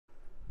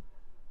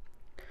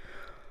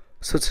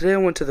So today I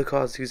went to the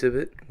KAWS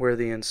exhibit, Where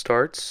the End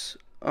Starts.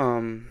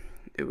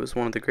 It was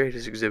one of the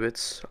greatest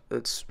exhibits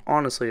that's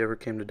honestly ever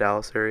came to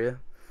Dallas area.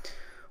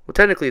 Well,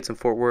 technically it's in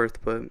Fort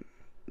Worth, but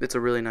it's a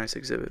really nice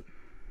exhibit.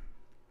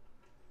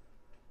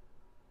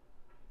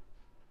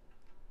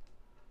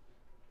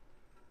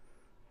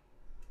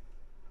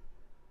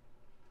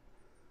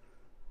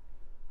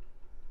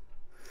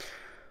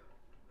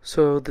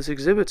 So this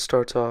exhibit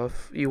starts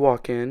off, you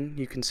walk in,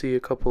 you can see a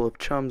couple of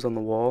chums on the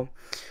wall.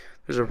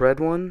 There's a red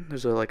one,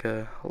 there's like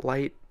a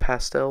light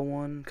pastel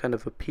one, kind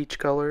of a peach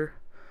color.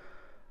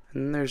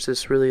 And then there's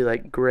this really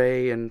like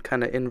gray and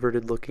kind of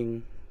inverted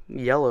looking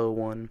yellow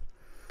one.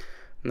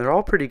 And they're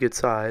all pretty good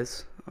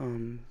size.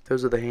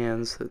 Those are the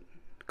hands that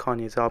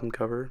Kanye's album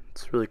cover.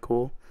 It's really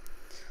cool.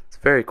 It's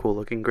very cool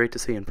looking, great to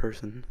see in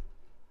person.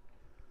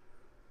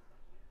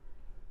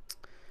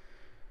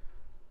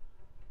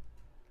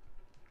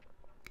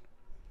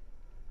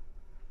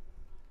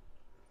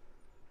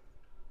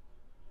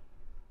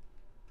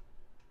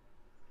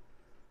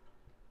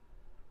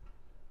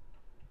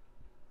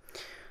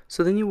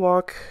 So then you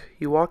walk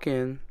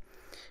in,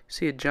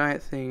 see a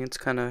giant thing. It's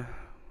kind of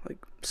like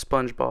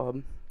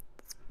SpongeBob.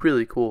 It's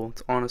really cool.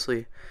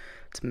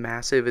 It's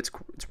massive. It's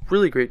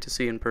really great to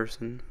see in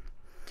person.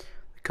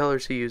 The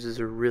colors he uses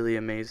are really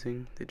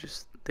amazing.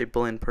 They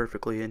blend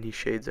perfectly, and he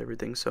shades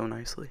everything so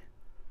nicely.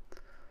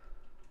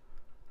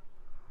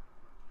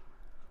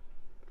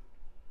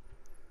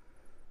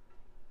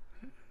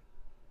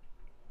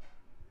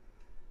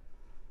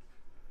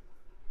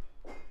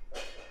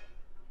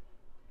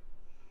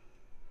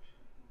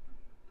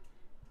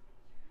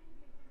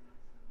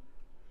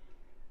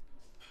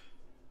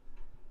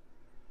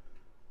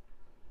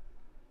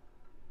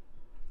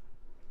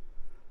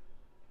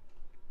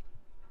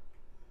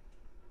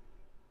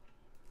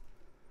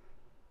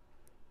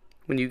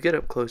 When you get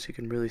up close, you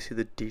can really see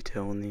the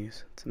detail in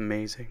these. It's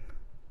amazing.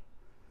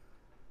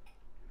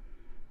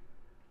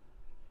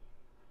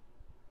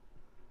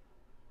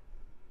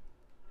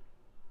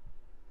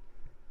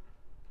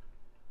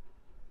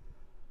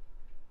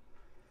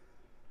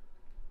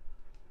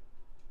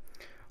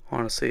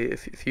 Honestly,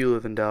 if you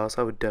live in Dallas,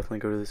 I would definitely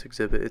go to this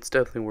exhibit. It's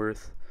definitely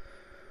worth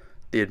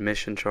the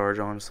admission charge,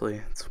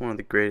 honestly. It's one of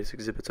the greatest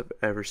exhibits I've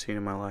ever seen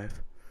in my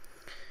life.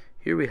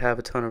 Here we have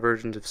a ton of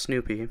versions of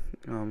Snoopy.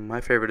 My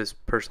favorite is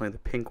personally the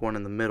pink one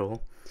in the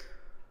middle.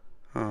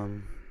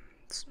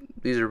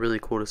 These are really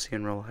cool to see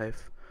in real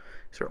life.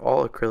 These are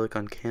all acrylic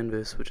on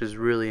canvas, which is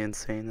really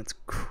insane. That's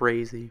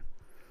crazy.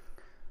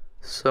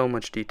 So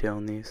much detail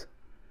in these.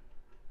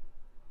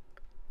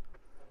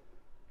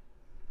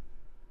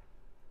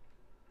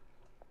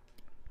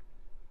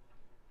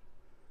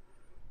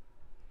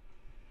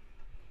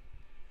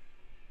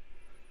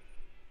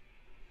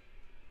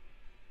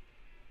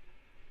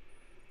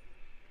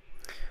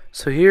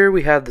 So here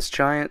we have this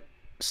giant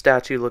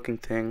statue looking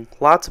thing.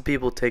 Lots of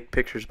people take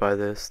pictures by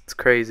this. It's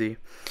crazy. And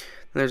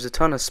there's a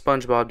ton of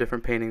SpongeBob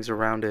different paintings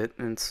around it,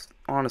 and it's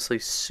honestly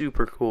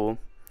super cool.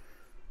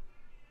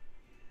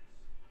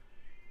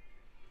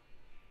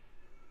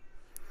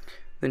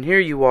 Then here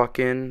you walk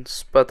in,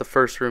 it's about the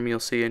first room you'll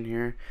see in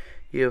here.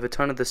 You have a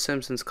ton of the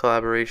Simpsons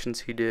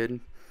collaborations he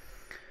did.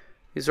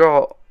 These are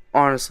all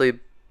honestly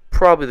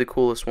probably the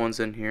coolest ones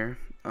in here.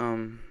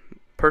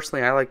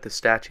 Personally, I like the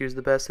statues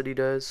the best that he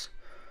does.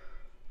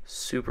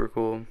 Super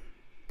cool,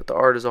 but the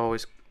art is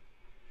always,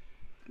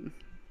 they're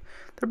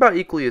about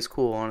equally as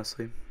cool,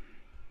 honestly.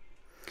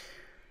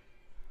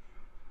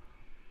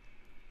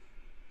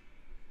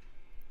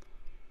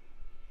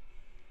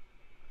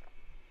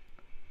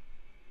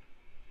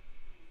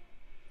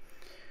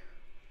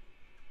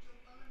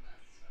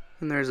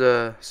 And there's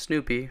a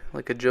Snoopy,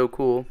 like a Joe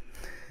Cool.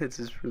 It's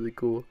just really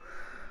cool.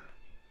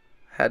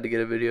 Had to get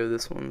a video of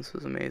this one. This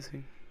was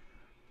amazing.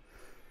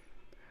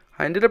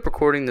 I ended up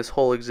recording this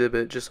whole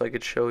exhibit just so I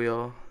could show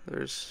y'all.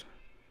 This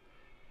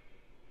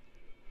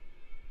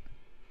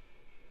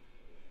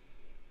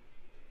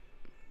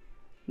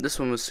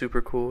one was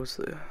super cool. It's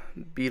the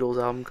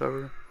Beatles album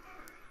cover.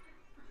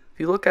 If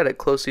you look at it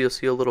closely, you'll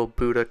see a little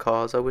Buddha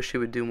KAWS. I wish he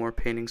would do more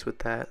paintings with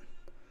that.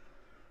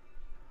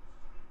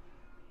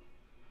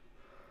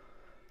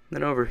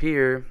 Then over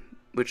here,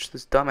 which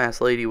this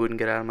dumbass lady wouldn't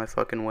get out of my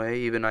fucking way.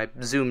 Even I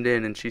zoomed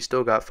in and she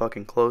still got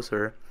fucking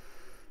closer.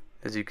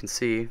 As you can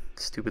see,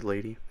 stupid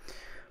lady.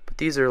 But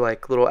these are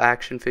like little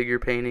action figure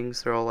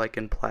paintings. They're all like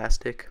in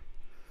plastic.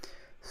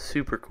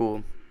 Super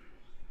cool.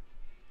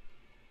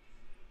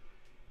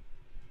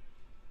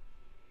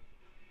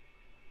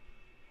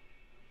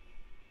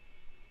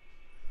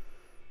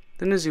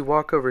 Then as you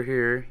walk over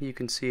here, you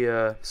can see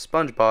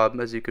SpongeBob,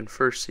 as you can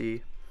first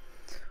see,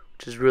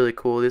 which is really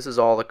cool. This is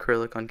all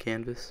acrylic on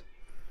canvas.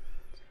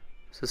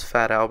 This is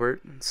Fat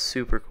Albert. It's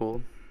super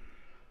cool.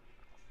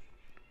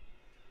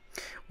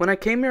 When I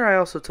came here, I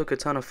also took a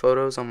ton of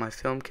photos on my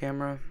film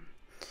camera.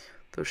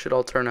 Those should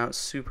all turn out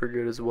super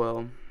good as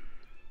well.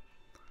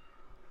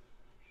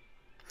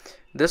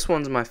 This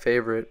one's my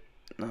favorite.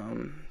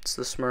 It's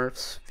the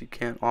Smurfs, if you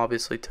can't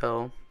obviously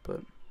tell,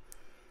 but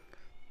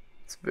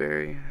it's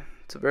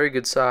a very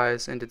good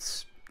size, and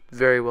it's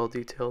very well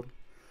detailed.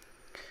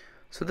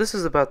 So this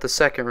is about the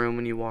second room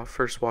when you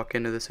first walk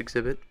into this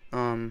exhibit.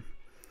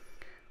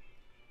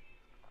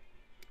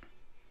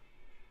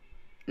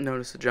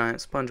 Notice a giant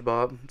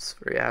SpongeBob. It's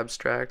very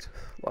abstract.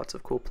 Lots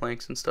of cool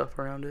planks and stuff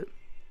around it.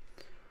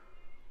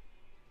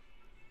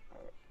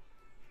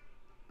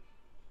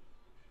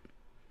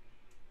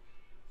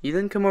 You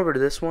then come over to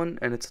this one,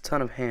 and it's a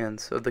ton of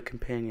hands of the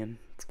companion.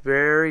 It's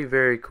very,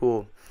 very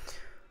cool.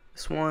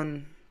 This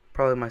one,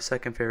 probably my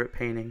second favorite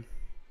painting.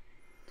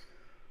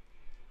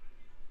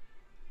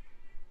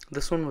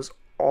 This one was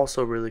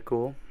also really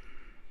cool.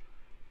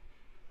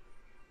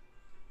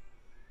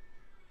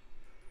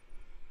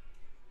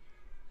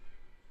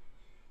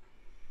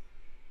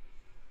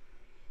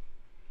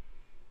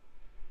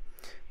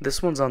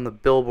 This one's on the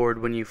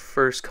billboard when you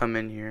first come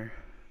in here.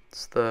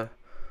 It's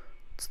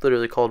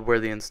literally called Where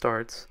the End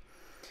Starts.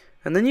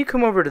 And then you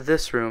come over to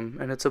this room,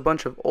 and it's a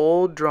bunch of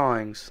old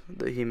drawings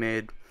that he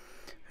made.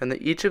 And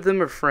each of them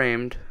are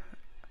framed.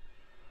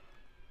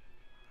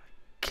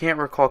 Can't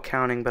recall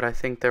counting, but I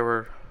think there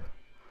were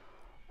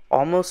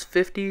almost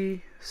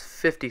 50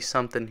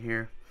 something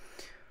here.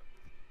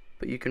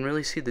 But you can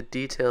really see the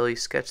detail he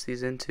sketched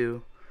these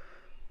into.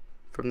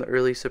 From the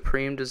early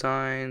Supreme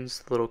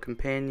designs, the little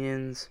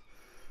companions.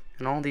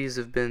 And all these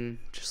have been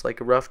just like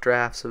rough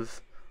drafts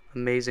of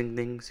amazing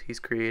things he's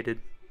created.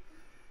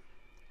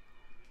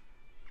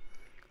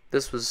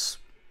 This was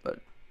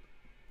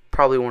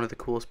probably one of the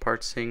coolest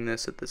parts, seeing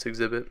this at this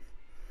exhibit.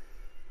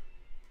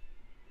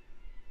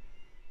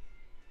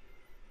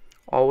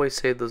 Always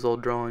save those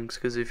old drawings,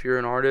 because if you're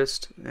an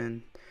artist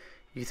and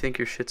you think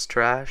your shit's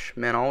trash,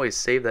 man, always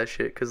save that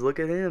shit, because look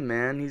at him,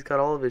 man. He's got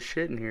all of his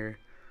shit in here.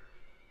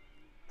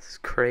 This is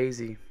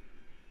crazy.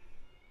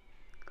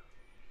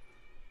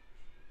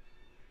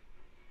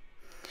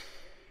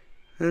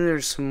 Then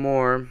there's some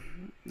more.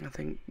 I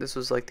think this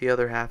was like the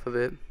other half of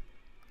it.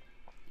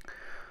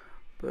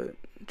 But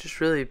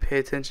just really pay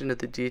attention to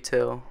the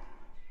detail.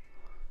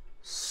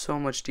 So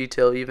much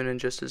detail even in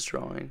just his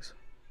drawings.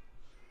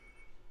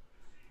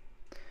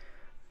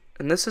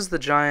 And this is the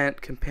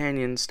giant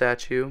companion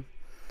statue.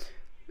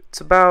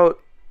 It's about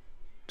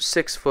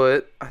 6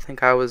 foot. I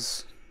think I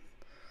was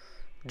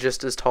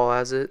just as tall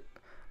as it.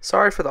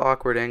 Sorry for the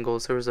awkward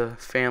angles. There was a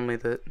family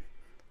that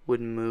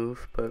wouldn't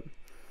move, but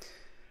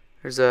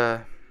there's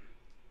a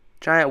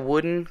giant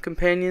wooden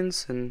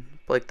companions and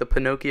like the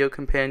Pinocchio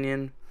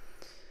companion.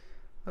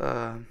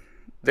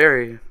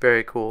 Very,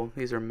 very cool.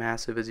 These are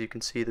massive, as you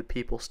can see, the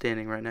people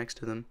standing right next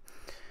to them.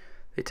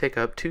 They take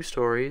up 2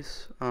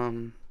 stories.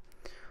 There's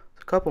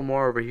a couple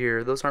more over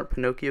here. Those aren't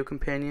Pinocchio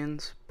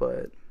companions,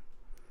 but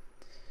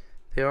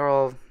they are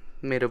all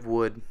made of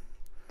wood.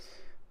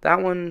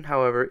 That one,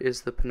 however,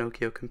 is the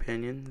Pinocchio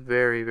companion.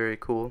 Very, very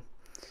cool.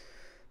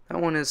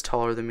 That one is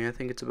taller than me. I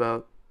think it's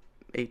about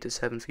 8 to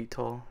 7 feet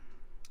tall.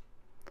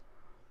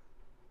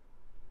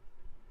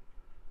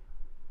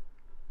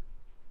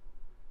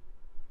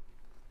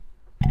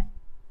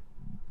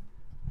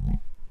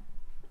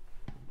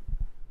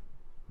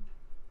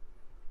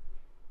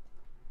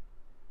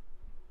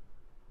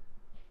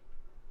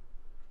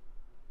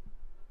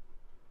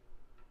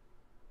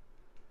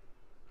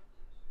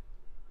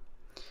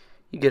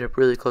 You get up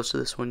really close to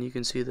this one, you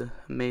can see the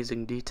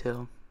amazing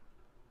detail.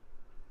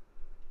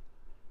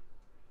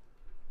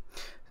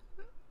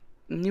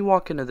 And you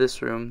walk into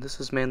this room. This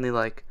is mainly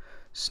like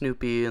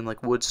Snoopy and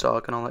like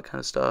Woodstock and all that kind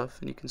of stuff.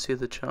 And you can see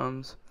the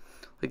chums.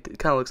 Like, it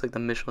kind of looks like the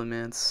Michelin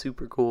Man. It's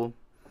super cool.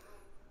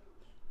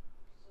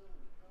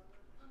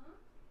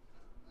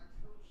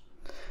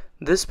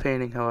 This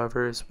painting,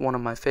 however, is one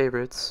of my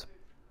favorites.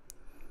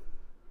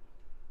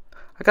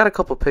 I got a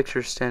couple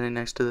pictures standing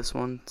next to this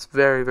one. It's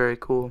very, very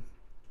cool.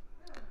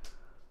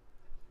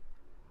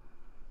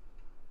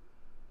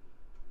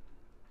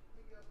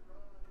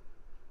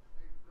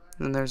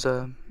 And there's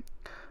a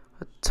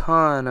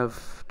ton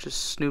of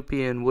just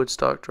Snoopy and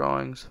Woodstock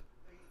drawings.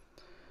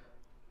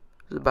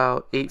 It's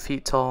about 8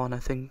 feet tall, and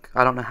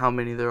I don't know how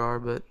many there are,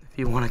 but if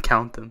you want to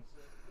count them.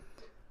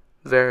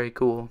 Very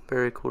cool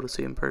to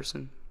see in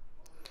person.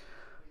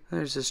 And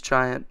there's this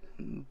giant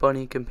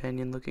bunny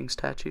companion looking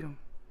statue.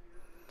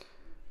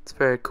 It's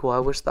very cool. I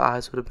wish the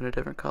eyes would have been a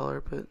different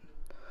color, but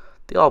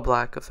the all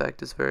black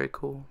effect is very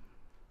cool.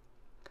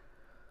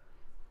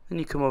 Then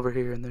you come over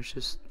here and there's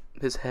just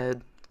his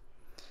head.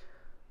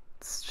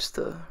 It's just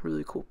a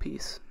really cool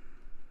piece.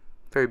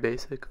 Very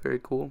basic,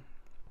 very cool.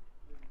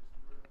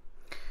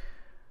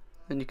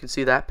 And you can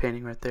see that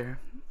painting right there.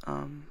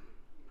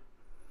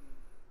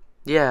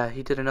 Yeah,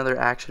 he did another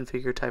action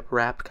figure type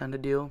wrap kind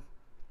of deal.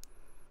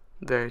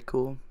 Very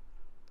cool.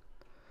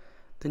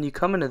 Then you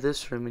come into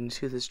this room and you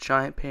see this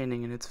giant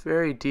painting, and it's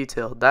very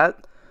detailed.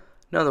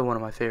 Another one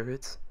of my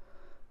favorites.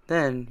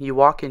 Then you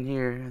walk in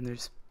here and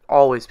there's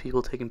always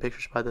people taking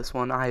pictures by this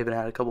one. I even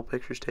had a couple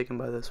pictures taken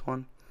by this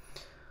one.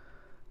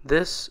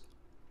 This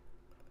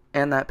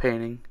and that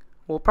painting,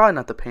 well, probably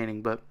not the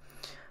painting, but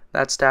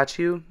that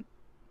statue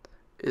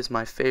is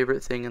my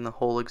favorite thing in the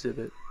whole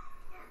exhibit.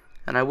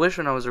 And I wish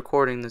when I was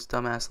recording this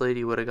dumbass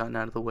lady would have gotten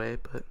out of the way,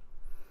 but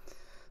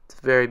it's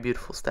a very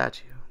beautiful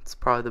statue. It's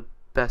probably the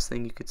best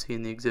thing you could see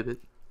in the exhibit.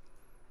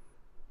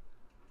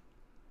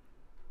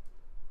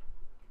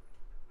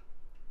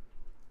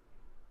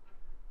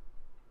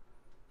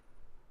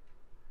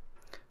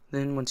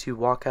 Then once you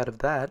walk out of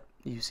that,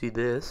 you see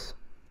this.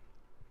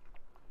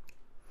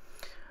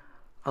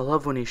 I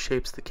love when he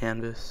shapes the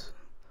canvas.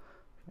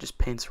 He just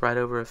paints right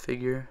over a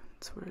figure.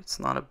 It's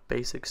not a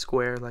basic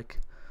square like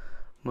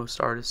most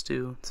artists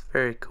do. It's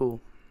very cool.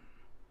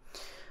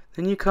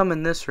 Then you come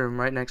in this room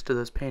right next to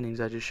those paintings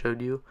I just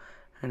showed you,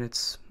 and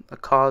it's a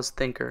KAWS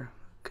thinker,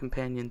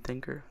 companion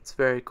thinker. It's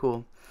very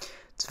cool.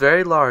 It's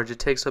very large. It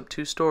takes up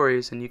 2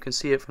 stories, and you can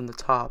see it from the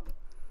top.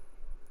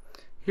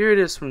 Here it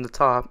is from the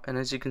top, and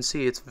as you can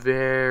see, it's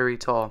very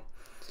tall.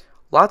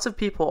 Lots of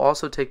people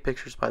also take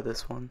pictures by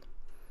this one.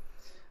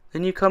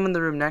 Then you come in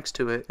the room next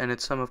to it, and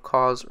it's some of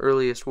KAWS'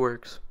 earliest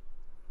works.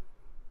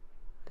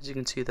 As you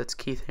can see, that's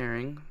Keith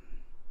Haring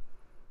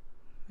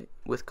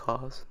with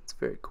KAWS. It's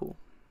very cool.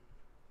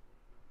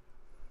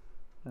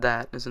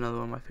 That is another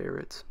one of my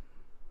favorites.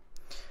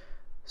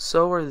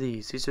 So are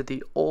these. These are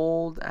the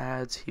old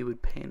ads he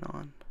would paint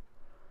on.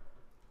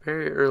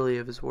 Very early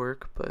of his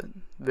work, but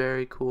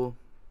very cool.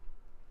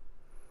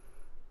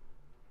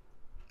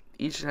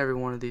 Each and every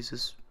one of these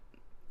is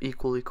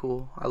equally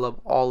cool. I love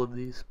all of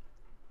these.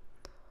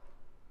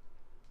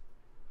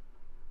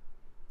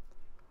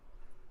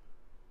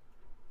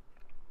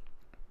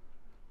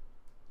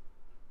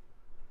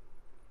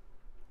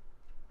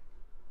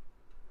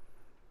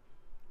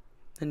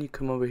 Then you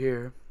come over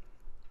here.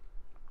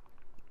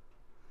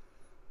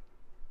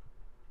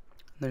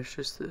 There's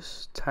just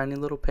this tiny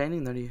little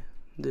painting that he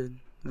did.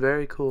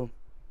 Very cool.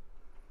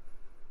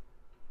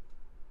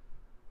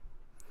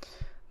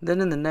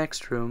 Then in the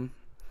next room,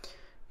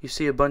 you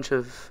see a bunch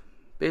of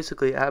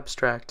basically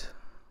abstract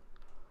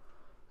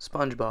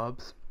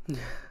SpongeBobs.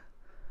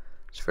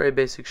 Just very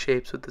basic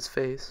shapes with his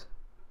face.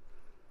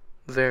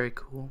 Very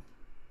cool.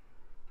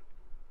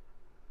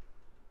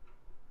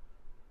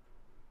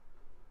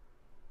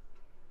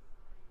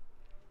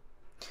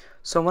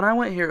 So when I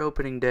went here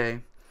opening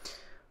day,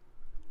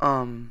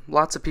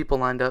 lots of people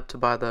lined up to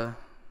buy the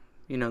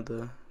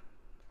little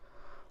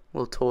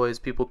toys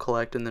people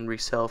collect and then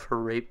resell for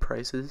rape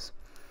prices.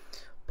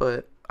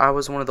 But I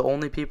was one of the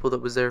only people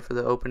that was there for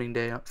the opening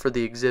day for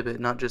the exhibit,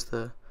 not just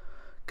the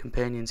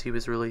companions he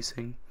was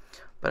releasing.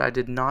 But I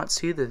did not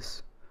see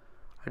this.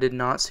 I did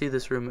not see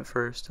this room at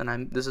first,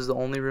 and this is the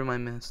only room I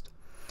missed.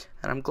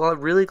 And I'm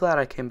really glad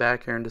I came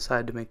back here and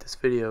decided to make this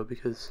video,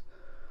 because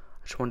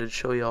I just wanted to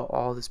show y'all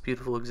all this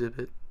beautiful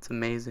exhibit. It's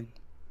amazing.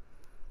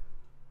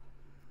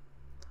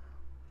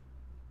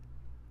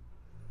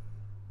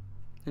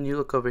 And you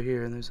look over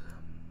here and there's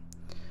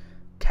a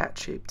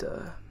cat-shaped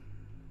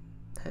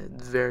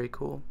head. Very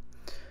cool.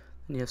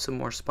 And you have some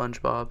more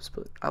SpongeBobs,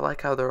 but I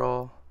like how they're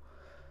all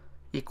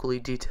equally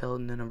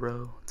detailed and in a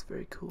row. It's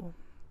very cool.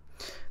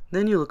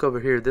 Then you look over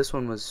here. This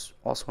one was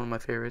also one of my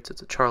favorites.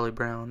 It's a Charlie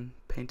Brown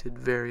painted,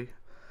 very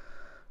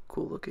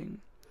cool looking.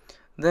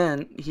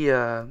 Then he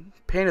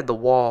painted the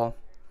wall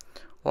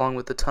along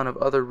with a ton of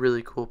other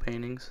really cool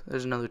paintings.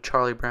 There's another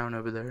Charlie Brown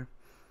over there.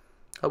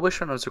 I wish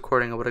when I was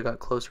recording I would have got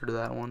closer to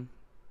that one.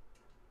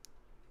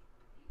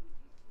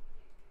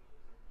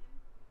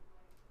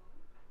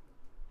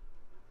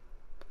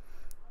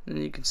 And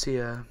you can see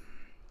a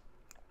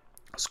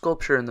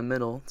sculpture in the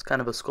middle. It's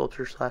kind of a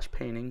sculpture slash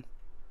painting.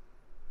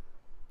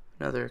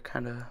 Another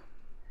kind of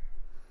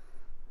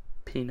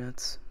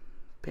Peanuts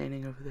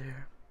painting over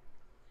there.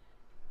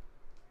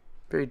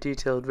 Very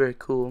detailed, very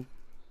cool.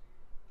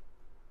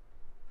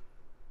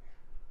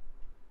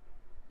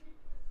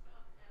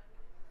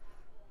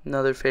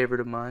 Another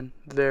favorite of mine.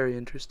 Very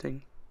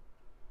interesting.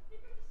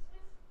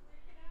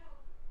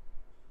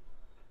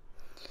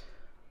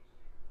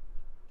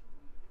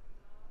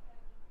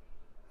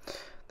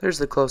 There's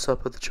the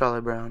close-up of the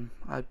Charlie Brown.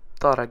 I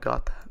thought I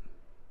got that.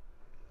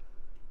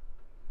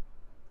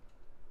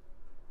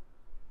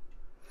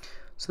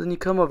 So then you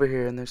come over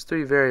here and there's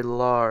 3 very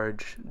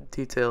large,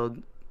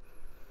 detailed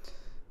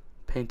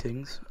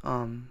paintings.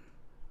 The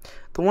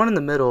one in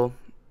the middle,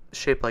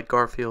 shaped like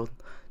Garfield,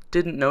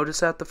 didn't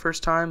notice that the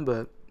first time,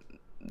 but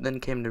then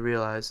came to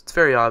realize. It's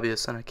very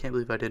obvious, and I can't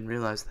believe I didn't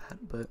realize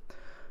that, but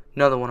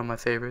another one of my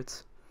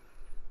favorites.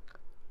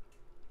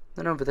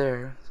 Then over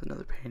there is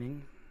another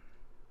painting.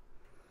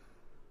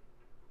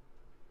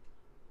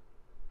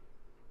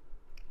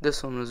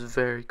 This one was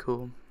very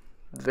cool.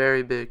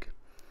 Very big.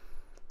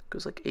 It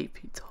goes like 8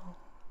 feet tall.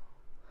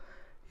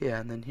 Yeah,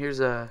 and then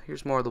here's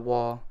more of the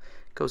wall.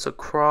 It goes just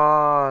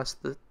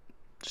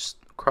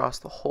across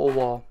the whole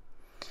wall.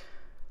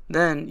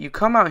 Then you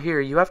come out here.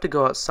 You have to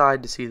go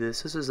outside to see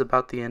this. This is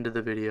about the end of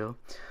the video,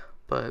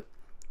 but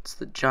it's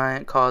the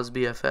giant KAWS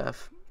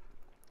BFF.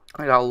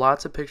 I got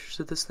lots of pictures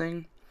of this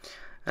thing,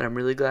 and I'm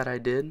really glad I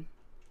did.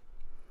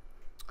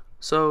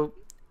 So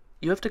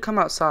you have to come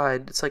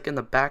outside. It's like in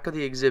the back of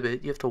the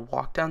exhibit. You have to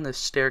walk down this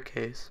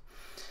staircase,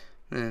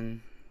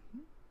 and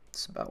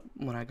it's about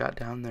when I got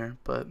down there,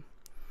 but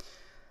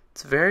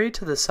it's very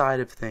to the side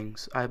of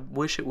things. I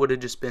wish it would have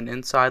just been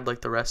inside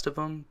like the rest of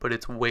them, but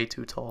it's way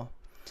too tall.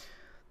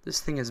 This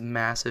thing is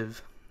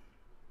massive,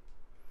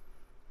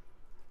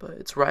 but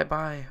it's right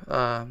by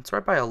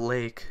a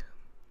lake,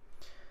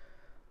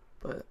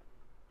 but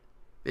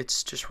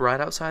it's just right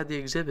outside the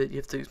exhibit. You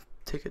have to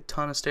take a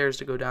ton of stairs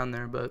to go down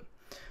there, but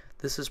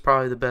this is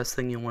probably the best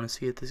thing you'll want to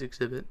see at this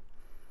exhibit.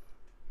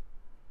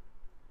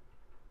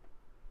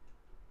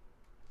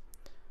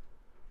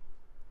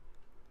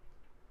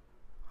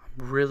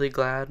 I'm really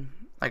glad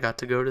I got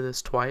to go to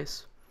this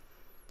twice.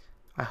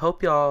 I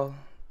hope y'all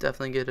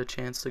definitely get a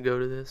chance to go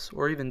to this,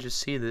 or even just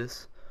see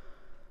this.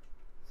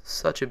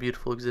 Such a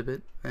beautiful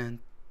exhibit, and